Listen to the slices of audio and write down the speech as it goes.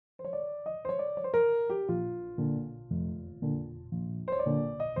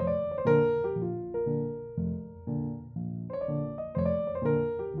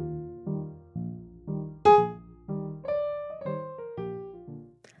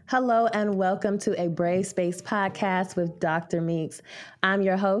Hello and welcome to a Brave Space podcast with Dr. Meeks. I'm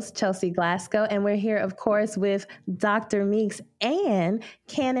your host, Chelsea Glasgow, and we're here, of course, with Dr. Meeks and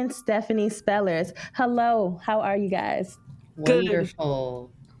Canon Stephanie Spellers. Hello, how are you guys? Good.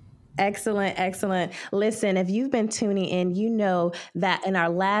 Wonderful. Excellent, excellent. Listen, if you've been tuning in, you know that in our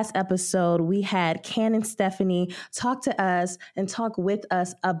last episode, we had Canon Stephanie talk to us and talk with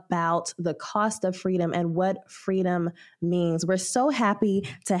us about the cost of freedom and what freedom means. We're so happy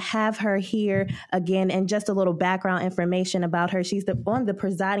to have her here again. And just a little background information about her. She's on the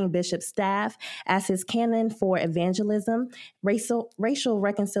presiding bishop's staff as his canon for evangelism, racial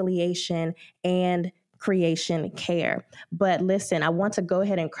reconciliation, and creation care. But listen, I want to go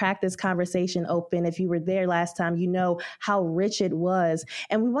ahead and crack this conversation open. If you were there last time, you know how rich it was.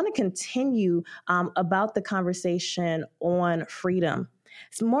 And we want to continue about the conversation on freedom.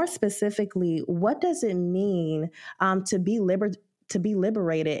 More specifically, what does it mean to be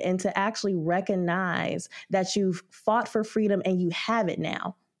liberated and to actually recognize that you've fought for freedom and you have it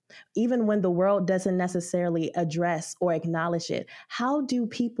now? Even when the world doesn't necessarily address or acknowledge it, how do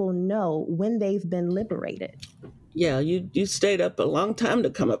people know when they've been liberated? Yeah, you stayed up a long time to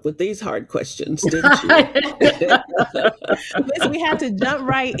come up with these hard questions, didn't you? Listen, we had to jump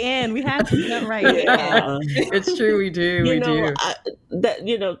right in. Yeah. It's true, we do.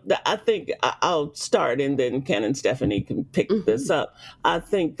 I think I'll start and then Ken and Stephanie can pick this up. I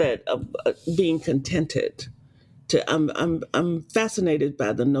think that being contented. I'm fascinated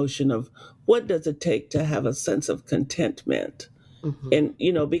by the notion of what does it take to have a sense of contentment, and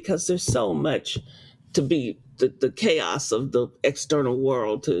because there's so much to be the chaos of the external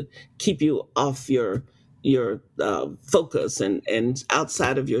world to keep you off your focus and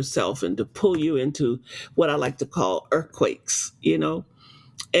outside of yourself and to pull you into what I like to call earthquakes,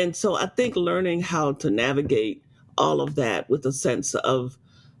 and so I think learning how to navigate all of that with a sense of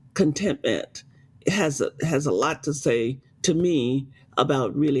contentment has a lot to say to me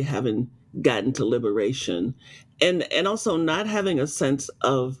about really having gotten to liberation and also not having a sense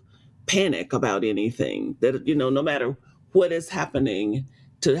of panic about anything, that no matter what is happening,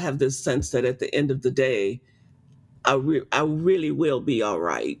 to have this sense that at the end of the day I really will be all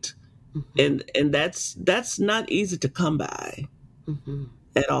right. And that's not easy to come by.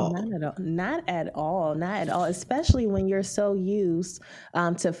 At all. Not at all. Especially when you're so used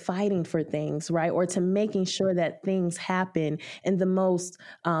to fighting for things, right? Or to making sure that things happen in the most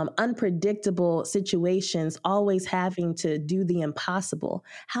unpredictable situations, always having to do the impossible.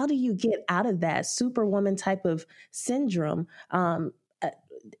 How do you get out of that superwoman type of syndrome? Are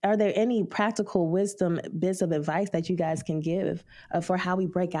there any practical wisdom, bits of advice that you guys can give for how we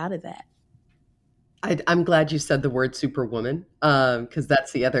break out of that? I'm glad you said the word superwoman, because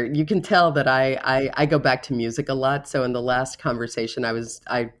that's the other. You can tell that I go back to music a lot. So in the last conversation, I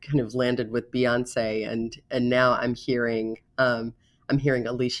kind of landed with Beyonce, and now I'm hearing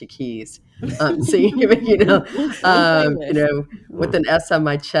Alicia Keys singing. With an S on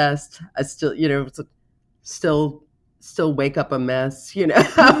my chest, I still wake up a mess, all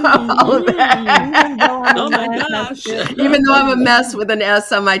of that. Oh my gosh. Even though I'm a mess with an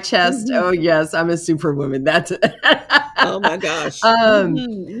S on my chest, oh yes, I'm a superwoman. That's it. Oh my gosh.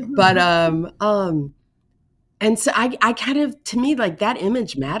 And so I kind of, to me, like, that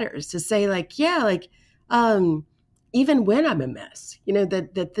image matters, to say, like, yeah, like, even when I'm a mess,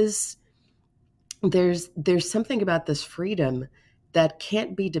 that this, there's something about this freedom that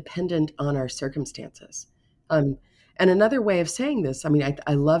can't be dependent on our circumstances. And another way of saying this, I mean,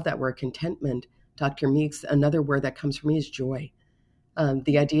 I love that word contentment, Dr. Meeks. Another word that comes from me is joy.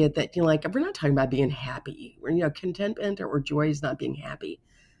 The idea that, like, we're not talking about being happy. Contentment or joy is not being happy.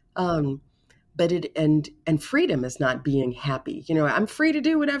 But and freedom is not being happy. I'm free to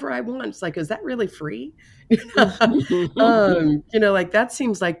do whatever I want. It's like, is that really free? Like, that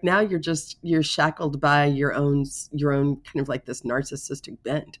seems like now you're shackled by your own kind of like this narcissistic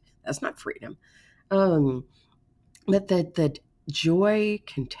bent. That's not freedom. But that joy,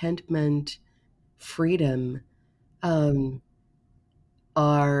 contentment, freedom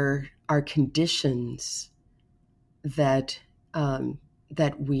are conditions that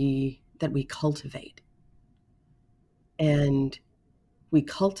we cultivate, and we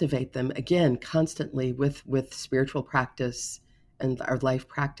cultivate them again constantly with spiritual practice and our life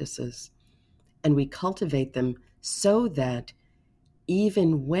practices, and we cultivate them so that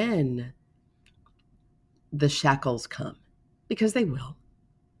even when the shackles come, because they will,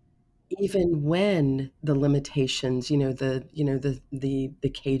 even when the limitations,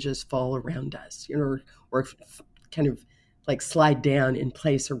 the cages fall around us, or kind of like slide down in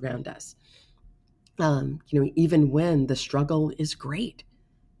place around us, even when the struggle is great,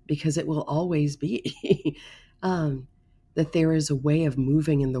 because it will always be. That there is a way of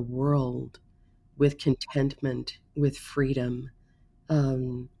moving in the world with contentment, with freedom,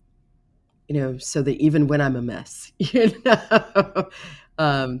 so that even when I'm a mess, to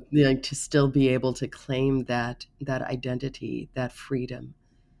still be able to claim that identity, that freedom,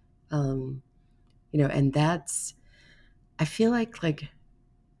 and that's, I feel like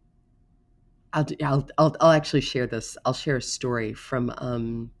I'll actually share this. I'll share a story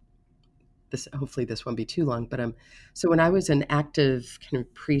from this. Hopefully, this won't be too long. But so when I was an active kind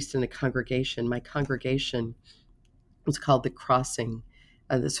of priest in a congregation, my congregation was called the Crossing.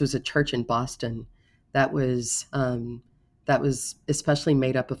 This was a church in Boston that was especially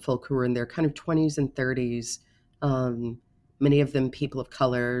made up of folk who were in their kind of 20s and 30s. Many of them people of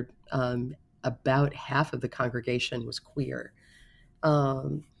color. About half of the congregation was queer.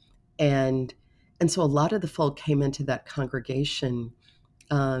 And so a lot of the folk came into that congregation,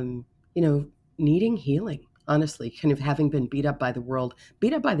 needing healing, honestly, kind of having been beat up by the world,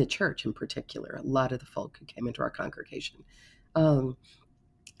 beat up by the church in particular, a lot of the folk who came into our congregation.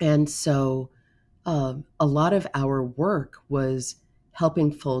 And so a lot of our work was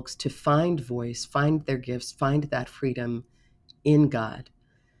helping folks to find voice, find their gifts, find that freedom in God.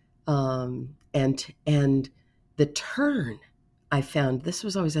 And the turn, I found, this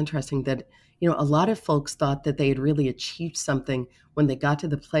was always interesting, that a lot of folks thought that they had really achieved something when they got to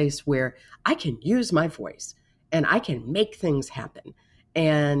the place where I can use my voice and I can make things happen,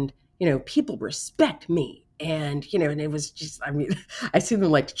 and people respect me, and and it was just, I mean, I see them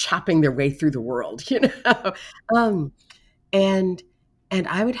like chopping their way through the world, and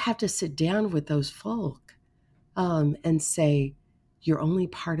I would have to sit down with those folk and say, you're only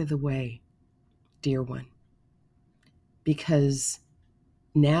part of the way, dear one, because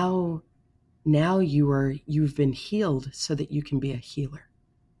now you've been healed so that you can be a healer.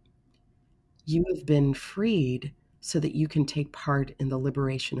 You have been freed so that you can take part in the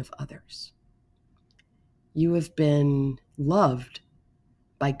liberation of others. You have been loved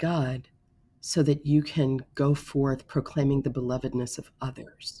by God so that you can go forth proclaiming the belovedness of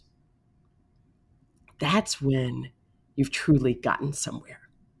others. That's when you've truly gotten somewhere.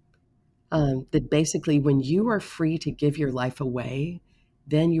 That basically, when you are free to give your life away,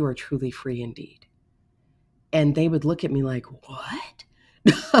 then you are truly free indeed. And they would look at me like, what?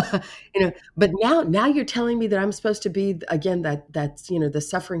 But now you're telling me that I'm supposed to be, again, that's the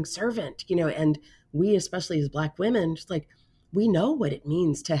suffering servant, and we, especially as Black women, just like, we know what it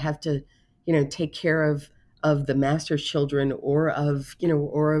means to have to, take care of the master's children, or of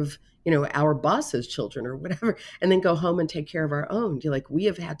our boss's children or whatever, and then go home and take care of our own. You're like, we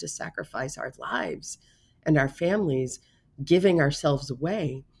have had to sacrifice our lives and our families, giving ourselves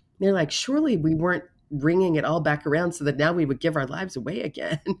away. And they're like, surely we weren't bringing it all back around so that now we would give our lives away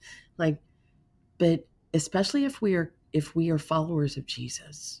again. Like, but especially if we are followers of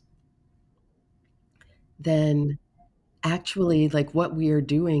Jesus, then actually, like, what we are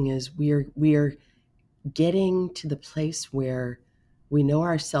doing is we are getting to the place where we know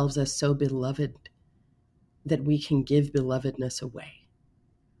ourselves as so beloved that we can give belovedness away.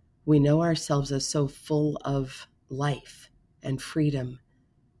 We know ourselves as so full of life and freedom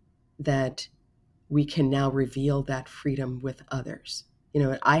that we can now reveal that freedom with others.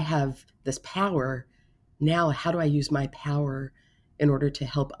 I have this power. Now, how do I use my power in order to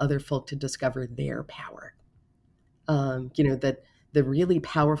help other folk to discover their power? That the really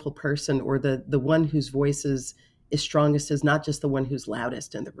powerful person, or the one whose voice is strongest, is not just the one who's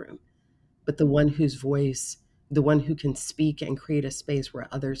loudest in the room, but the one whose voice, the one who can speak and create a space where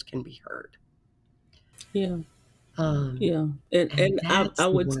others can be heard. Yeah. Yeah. And I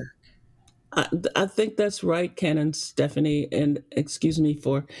would, work. I think that's right, Canon Stephanie. And excuse me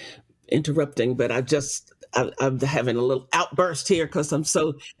for interrupting, but I'm having a little outburst here because I'm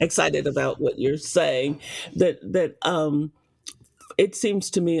so excited about what you're saying. That it seems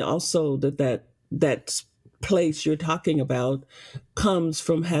to me also that place you're talking about comes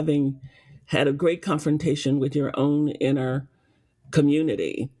from having had a great confrontation with your own inner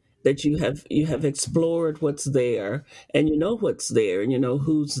community, that you have explored what's there, and you know what's there, and you know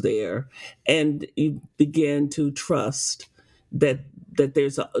who's there, and you begin to trust that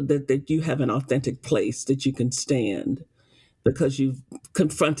that you have an authentic place that you can stand, because you've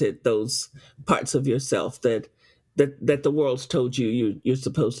confronted those parts of yourself that the world's told you're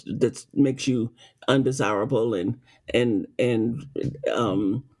supposed to, that makes you undesirable and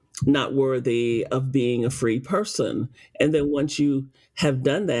not worthy of being a free person. And then once you have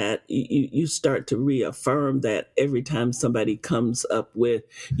done that, you start to reaffirm that every time somebody comes up with,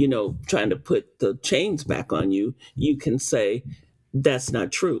 trying to put the chains back on you, you can say, that's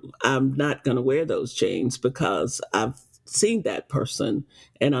not true. I'm not going to wear those chains because I've seen that person,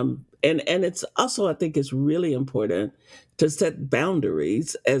 and it's also, I think it's really important to set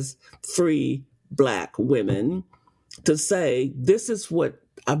boundaries as free Black women, to say, this is what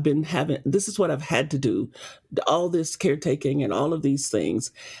I've been having, this is what I've had to do, all this caretaking and all of these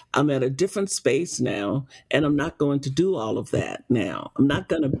things. I'm at a different space now, and I'm not going to do all of that now. I'm not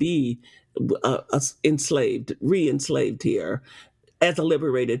going to be enslaved, re-enslaved here. As a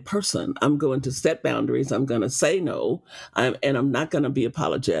liberated person, I'm going to set boundaries. I'm going to say no, and I'm not going to be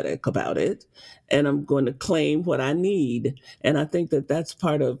apologetic about it. And I'm going to claim what I need. And I think that that's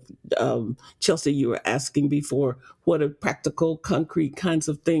part of, Chelsea, you were asking before, what are practical, concrete kinds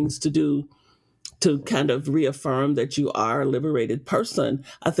of things to do to kind of reaffirm that you are a liberated person.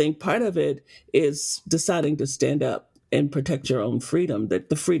 I think part of it is deciding to stand up and protect your own freedom, that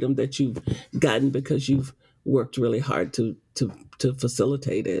the freedom that you've gotten because you've worked really hard to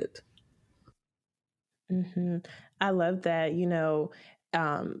facilitate it. Hmm. I love that.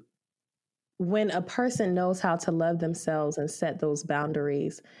 Um, when a person knows how to love themselves and set those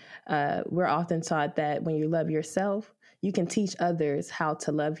boundaries, we're often taught that when you love yourself, you can teach others how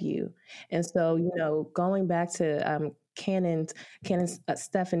to love you. And so, going back to Canon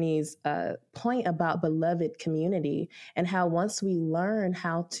Stephanie's point about beloved community, and how once we learn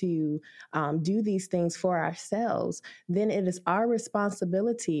how to do these things for ourselves, then it is our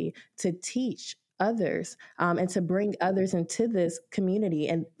responsibility to teach others, and to bring others into this community.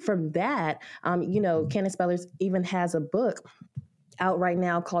 And from that, Candace Spellers even has a book out right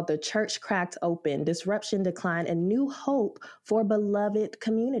now called The Church Cracked Open: Disruption, Decline, and New Hope for Beloved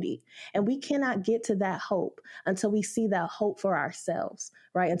Community. And we cannot get to that hope until we see that hope for ourselves,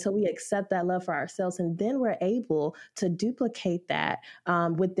 right? Until we accept that love for ourselves. And then we're able to duplicate that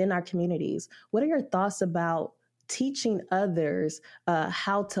within our communities. What are your thoughts about teaching others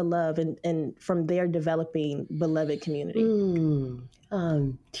how to love, and from there developing beloved community?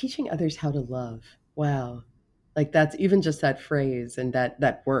 Teaching others how to love. Wow. Like that's even just that phrase and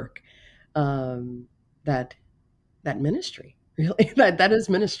that work, um, that that ministry, really, that is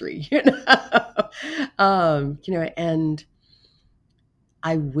ministry, and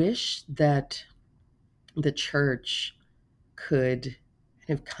I wish that the church could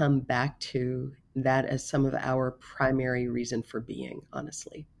kind of come back to that as some of our primary reason for being,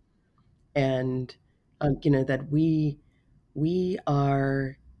 honestly. And that we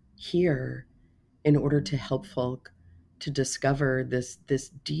are here in order to help folk to discover this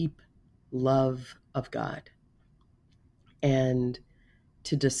deep love of God, and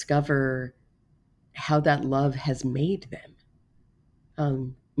to discover how that love has made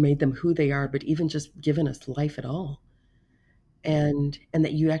them who they are, but even just given us life at all. And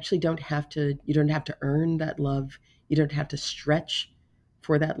that you don't have to earn that love. You don't have to stretch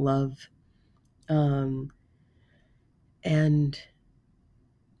for that love. Um, and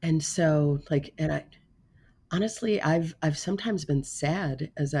and so like and I honestly, I've sometimes been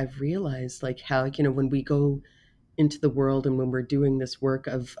sad as I've realized like how, when we go into the world and when we're doing this work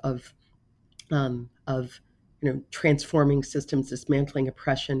of transforming systems, dismantling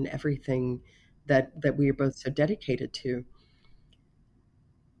oppression, everything that we are both so dedicated to.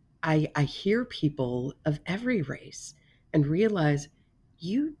 I hear people of every race and realize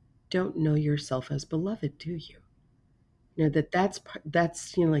you don't know yourself as beloved, do you? That's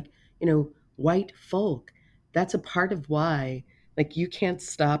like, white folk. That's a part of why, like, you can't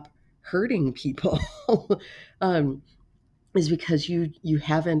stop hurting people, um, is because you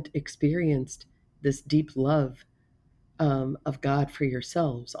haven't experienced this deep love, of God for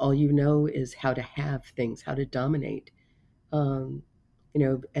yourselves. All you know is how to have things, how to dominate, um,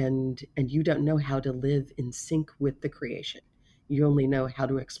 and you don't know how to live in sync with the creation. You only know how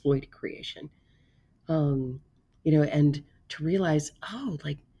to exploit creation. um, and to realize, oh,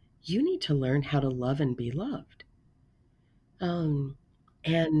 like, you need to learn how to love and be loved. Um,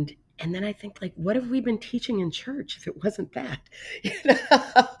 and then I think, like, what have we been teaching in church if it wasn't that?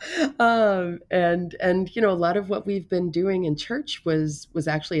 And a lot of what we've been doing in church was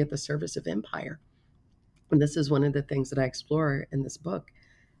actually at the service of empire. And this is one of the things that I explore in this book.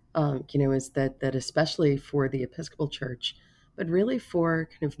 Is that especially for the Episcopal Church, but really for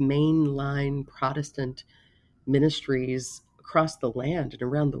kind of mainline Protestant ministries across the land and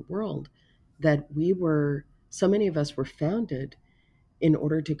around the world, that so many of us were founded in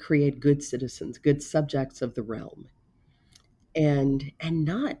order to create good citizens, good subjects of the realm, and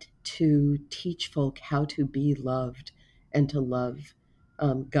not to teach folk how to be loved and to love,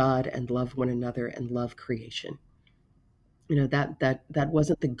 God, and love one another and love creation. That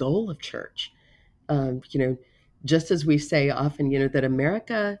wasn't the goal of church. Um, you know, just as we say often, that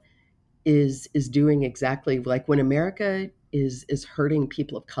America is doing exactly like when America is hurting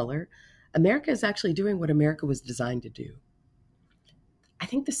people of color, America is actually doing what America was designed to do. I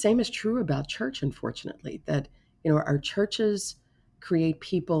think the same is true about church, unfortunately, that our churches create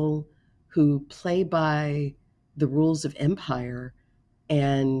people who play by the rules of empire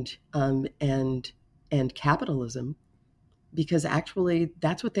and and capitalism, because actually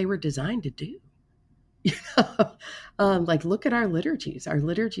that's what they were designed to do. You know? Like, look at our liturgies. Our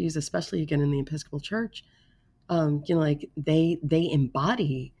liturgies, especially again in the Episcopal Church, like they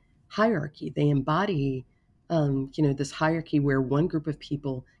embody hierarchy. They embody, this hierarchy where one group of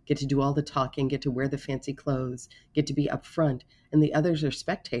people get to do all the talking, get to wear the fancy clothes, get to be up front, and the others are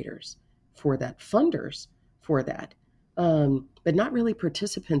spectators for that, funders for that, but not really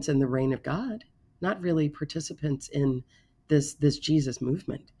participants in the reign of God, not really participants in this Jesus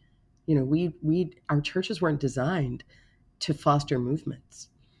movement. Our churches weren't designed to foster movements.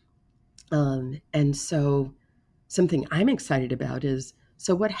 And so something I'm excited about is,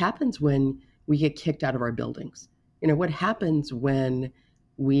 so what happens when we get kicked out of our buildings? What happens when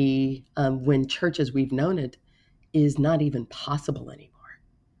when church as we've known it is not even possible anymore?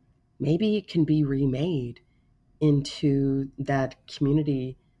 Maybe it can be remade into that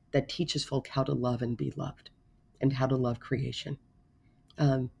community that teaches folk how to love and be loved and how to love creation.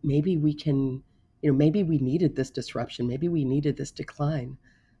 Maybe we can, maybe we needed this disruption. Maybe we needed this decline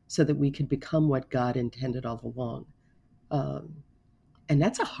so that we could become what God intended all along. And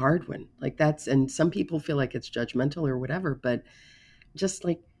that's a hard one. And some people feel like it's judgmental or whatever, but just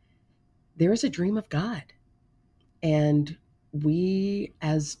like, there is a dream of God. And we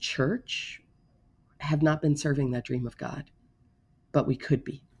as church have not been serving that dream of God, but we could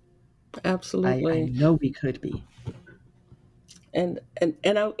be. I Absolutely. know we could be.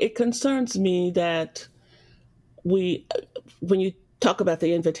 It concerns me that we, when you talk about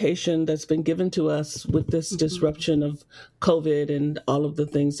the invitation that's been given to us with this disruption of COVID and all of the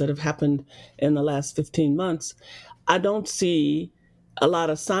things that have happened in the last 15 months, I don't see a lot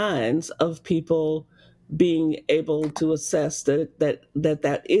of signs of people being able to assess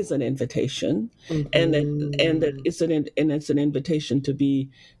that is an invitation, and that it's an invitation to be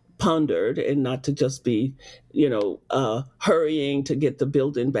pondered and not to just be, hurrying to get the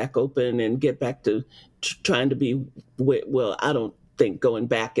building back open and get back to trying to be, well, I don't think going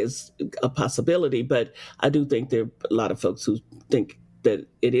back is a possibility, but I do think there are a lot of folks who think that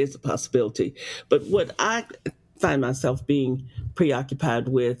it is a possibility. But what I find myself being preoccupied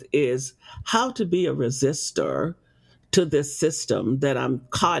with is how to be a resistor to this system that I'm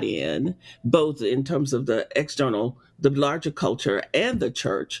caught in, both in terms of the larger culture and the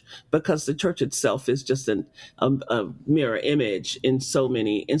church, because the church itself is just a mirror image in so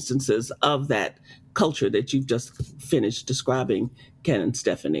many instances of that culture that you've just finished describing, Ken and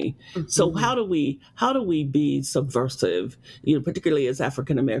Stephanie. So how do we be subversive? Particularly as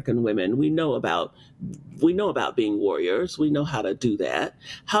African American women, we know about being warriors. We know how to do that.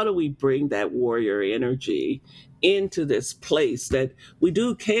 How do we bring that warrior energy into this place that we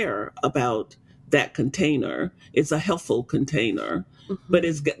do care about? That container, it's a helpful container, but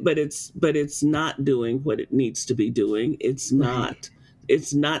it's not doing what it needs to be doing. Right.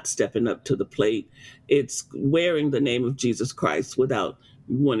 It's not stepping up to the plate. It's wearing the name of Jesus Christ without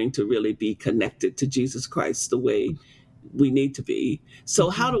wanting to really be connected to Jesus Christ the way we need to be. So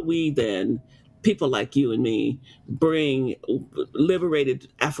how do we then, people like you and me, bring liberated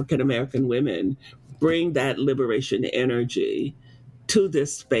African American women, bring that liberation energy to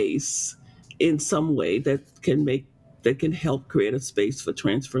this space in some way that can help create a space for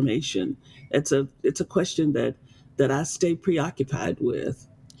transformation? It's a question that I stay preoccupied with.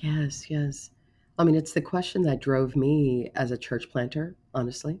 Yes, yes. I mean, it's the question that drove me as a church planter,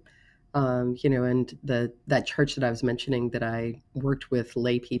 honestly. And that church that I was mentioning that I worked with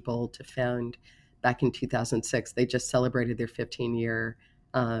lay people to found back in 2006, they just celebrated their 15-year,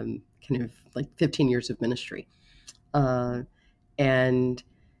 kind of like 15 years of ministry. Uh, and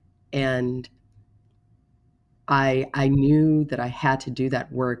and I knew that I had to do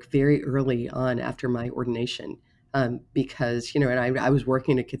that work very early on after my ordination, because and I was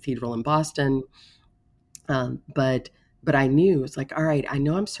working at a cathedral in Boston, but I knew it's like, all right, I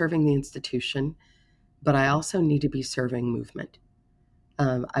know I'm serving the institution, but I also need to be serving movement.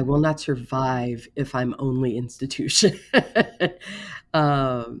 I will not survive if I'm only institution.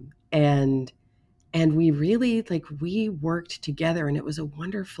 And we really we worked together, and it was a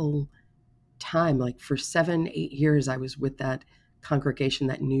wonderful time. Like for 7-8 years, I was with that congregation,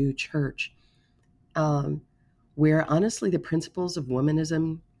 that new church, where honestly the principles of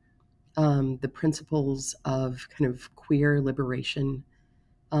womanism the principles of kind of queer liberation,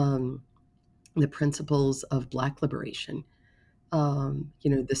 um, the principles of Black liberation,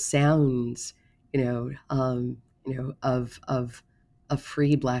 the sounds, of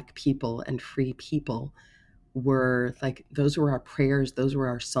free Black people and free people were like, those were our prayers, those were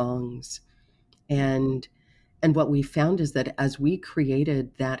our songs. And what we found is that as we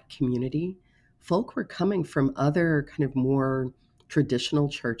created that community, folk were coming from other kind of more traditional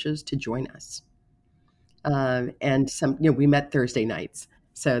churches to join us. And some, we met Thursday nights.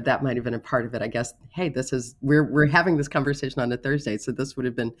 So that might have been a part of it, I guess. Hey, we're having this conversation on a Thursday. So this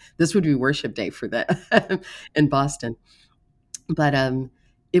would be worship day for that in Boston. But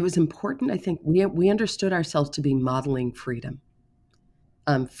it was important. I think we understood ourselves to be modeling freedom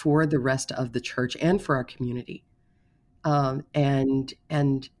for the rest of the church and for our community.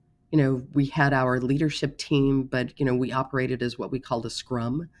 And we had our leadership team, but we operated as what we called a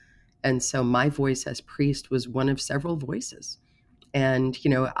scrum. And so my voice as priest was one of several voices. And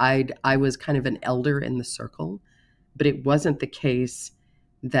I was kind of an elder in the circle, but it wasn't the case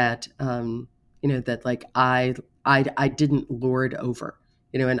that that like I didn't lord over.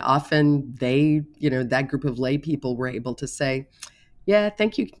 And often they, that group of lay people were able to say, yeah,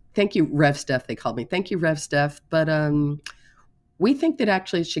 thank you, Rev Steph. They called me, thank you, Rev Steph. But we think that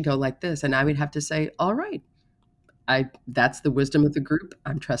actually it should go like this. And I would have to say, all right, that's the wisdom of the group.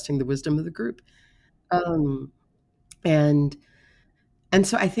 I'm trusting the wisdom of the group. And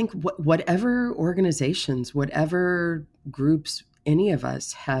so I think whatever organizations, whatever groups any of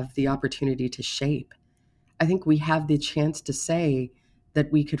us have the opportunity to shape, I think we have the chance to say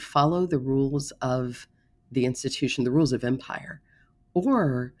that we could follow the rules of the institution, the rules of empire,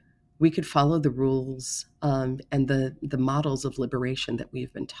 or we could follow the rules and the models of liberation that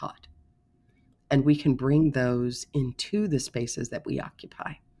we've been taught. And we can bring those into the spaces that we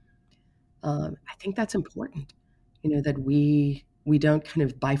occupy. I think that's important, that we don't kind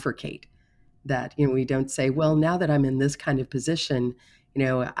of bifurcate, that, we don't say, well, now that I'm in this kind of position,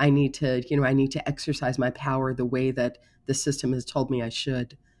 I need to exercise my power the way that the system has told me I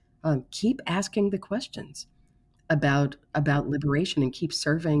should. Keep asking the questions about liberation and keep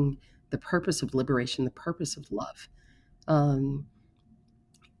serving the purpose of liberation, the purpose of love,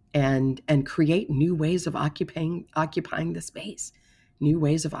 and create new ways of occupying the space, new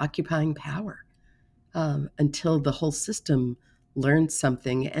ways of occupying power, until the whole system learns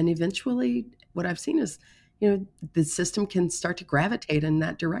something. And eventually what I've seen is, the system can start to gravitate in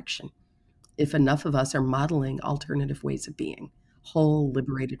that direction if enough of us are modeling alternative ways of being, whole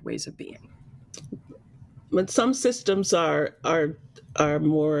liberated ways of being. But some systems are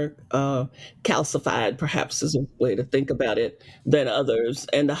more calcified, perhaps is a way to think about it, than others.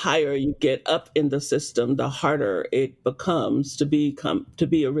 And the higher you get up in the system, the harder it becomes to be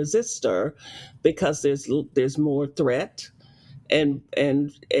a resistor, because there's more threat, and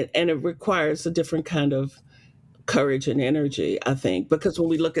it requires a different kind of courage and energy, I think, because when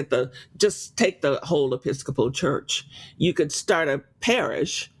we look at just take the whole Episcopal Church, you could start a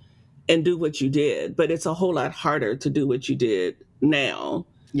parish and do what you did, but it's a whole lot harder to do what you did now.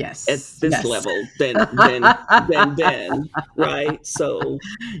 Yes. At this level than then, right? So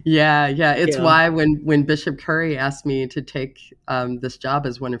yeah. It's why when Bishop Curry asked me to take this job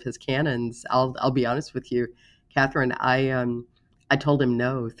as one of his canons, I'll be honest with you, Catherine, I told him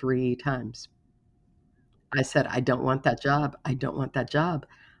no 3 times. I said, I don't want that job. I don't want that job.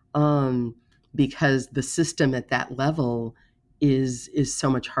 Because the system at that level is so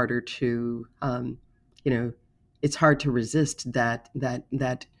much harder to, it's hard to resist that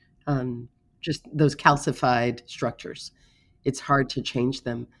just those calcified structures. It's hard to change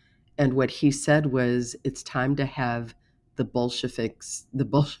them. And what he said was, it's time to have the Bolsheviks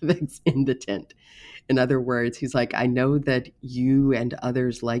in the tent. In other words, he's like, I know that you and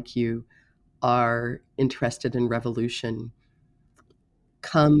others like you are interested in revolution.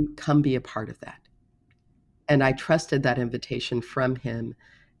 Come be a part of that. And I trusted that invitation from him.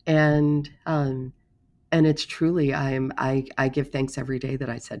 And it's truly, I give thanks every day that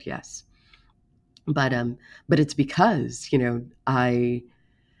I said yes. But it's because, I,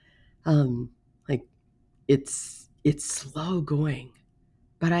 like, it's slow going,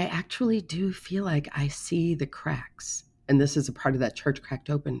 but I actually do feel like I see the cracks. And this is a part of that church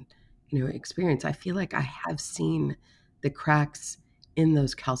cracked open, experience. I feel like I have seen the cracks in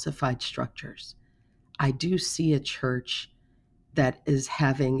those calcified structures. I do see a church that is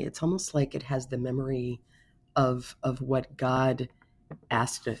it's almost like it has the memory of what God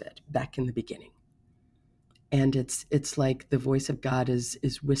asked of it back in the beginning. And it's like the voice of God is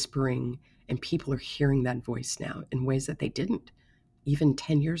whispering, and people are hearing that voice now in ways that they didn't even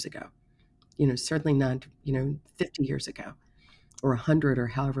 10 years ago. certainly not, 50 years ago or 100 or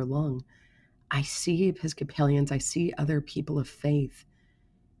however long. I see Episcopalians, I see other people of faith,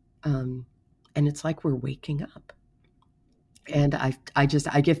 and it's like we're waking up. And I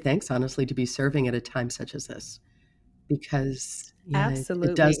give thanks, honestly, to be serving at a time such as this, because it does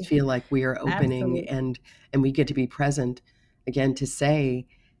Absolutely. feel like we are opening, Absolutely. and we get to be present again to say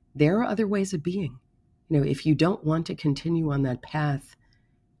there are other ways of being. If you don't want to continue on that path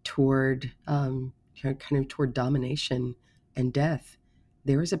toward kind of toward domination and death,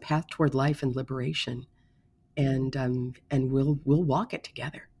 there is a path toward life and liberation, and we'll walk it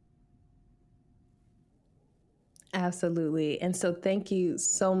together. Absolutely. And so thank you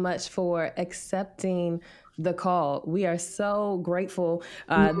so much for accepting the call. We are so grateful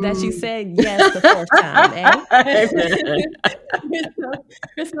that you said yes the fourth time, eh?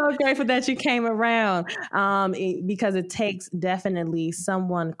 we're so grateful that you came around because it takes definitely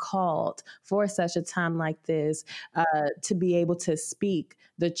someone called for such a time like this to be able to speak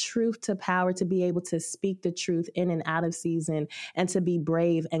the truth to power, to be able to speak the truth in and out of season, and to be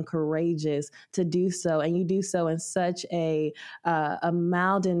brave and courageous to do so. And you do so in such a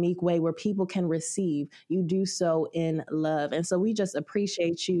mild and meek way where people can receive. You do so in love. And so we just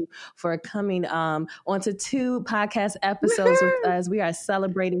appreciate you for coming onto 2 podcast episodes with us. We are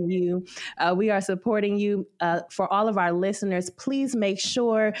celebrating you. We are supporting you. For all of our listeners, please make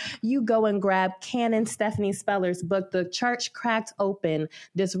sure you go and grab Canon Stephanie Speller's book, The Church Cracked Open,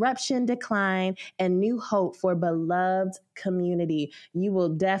 Disruption, Decline, and New Hope for Beloved Community. You will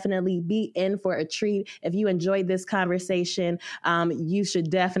definitely be in for a treat. If you enjoyed this conversation, you should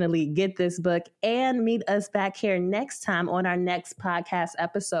definitely get this book and meet us back here next time on our next podcast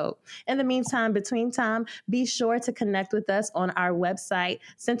episode. In the meantime, between time, be sure to connect with us on our website,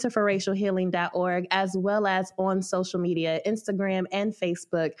 centerforracialhealing.org, as well as on social media, Instagram and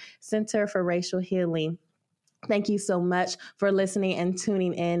Facebook, Center for Racial Healing. Thank you so much for listening and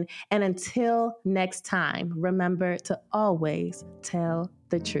tuning in. And until next time, remember to always tell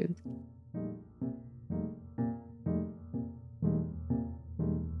the truth.